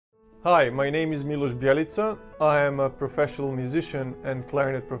Hi, my name is Milos Bjelica. I am a professional musician and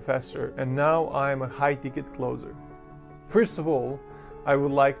clarinet professor, and now I am a high-ticket closer. First of all, I would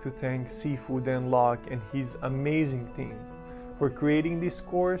like to thank Seafood and Lock and his amazing team for creating this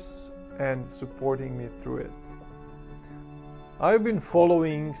course and supporting me through it. I've been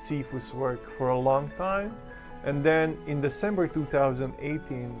following Seafood's work for a long time, and then in December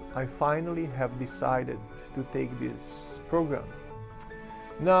 2018, I finally have decided to take this program.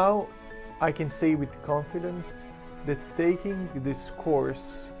 Now, I can say with confidence that taking this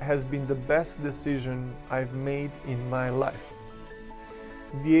course has been the best decision I've made in my life.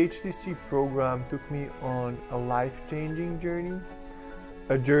 The HTC program took me on a life-changing journey,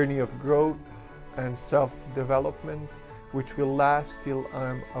 a journey of growth and self-development which will last till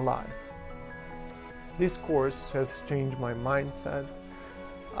I'm alive. This course has changed my mindset.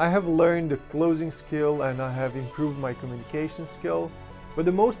 I have learned the closing skill and I have improved my communication skill. But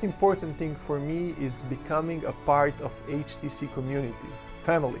the most important thing for me is becoming a part of HTC community,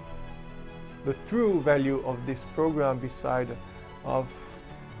 family. The true value of this program, beside of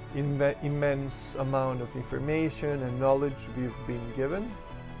immense amount of information and knowledge we've been given,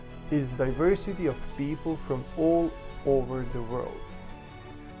 is diversity of people from all over the world,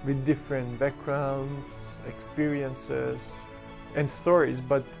 with different backgrounds, experiences, and stories,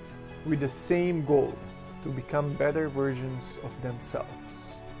 but with the same goal: to become better versions of themselves.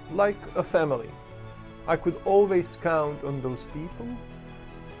 Like a family. I could always count on those people,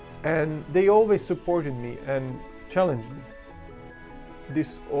 and they always supported me and challenged me.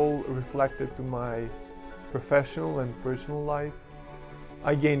 This all reflected to my professional and personal life.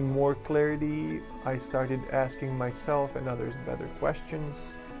 I gained more clarity. I started asking myself and others better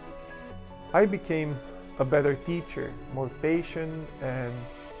questions. I became a better teacher, more patient, and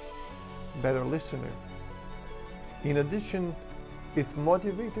better listener. In addition, it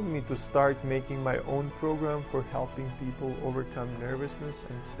motivated me to start making my own program for helping people overcome nervousness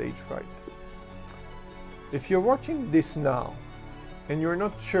and stage fright. If you're watching this now and you're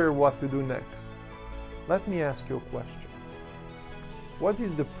not sure what to do next, let me ask you a question. What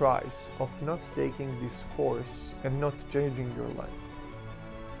is the price of not taking this course and not changing your life?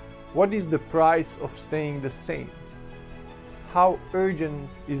 What is the price of staying the same? How urgent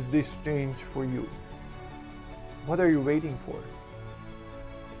is this change for you? What are you waiting for?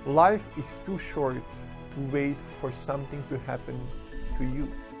 Life is too short to wait for something to happen to you.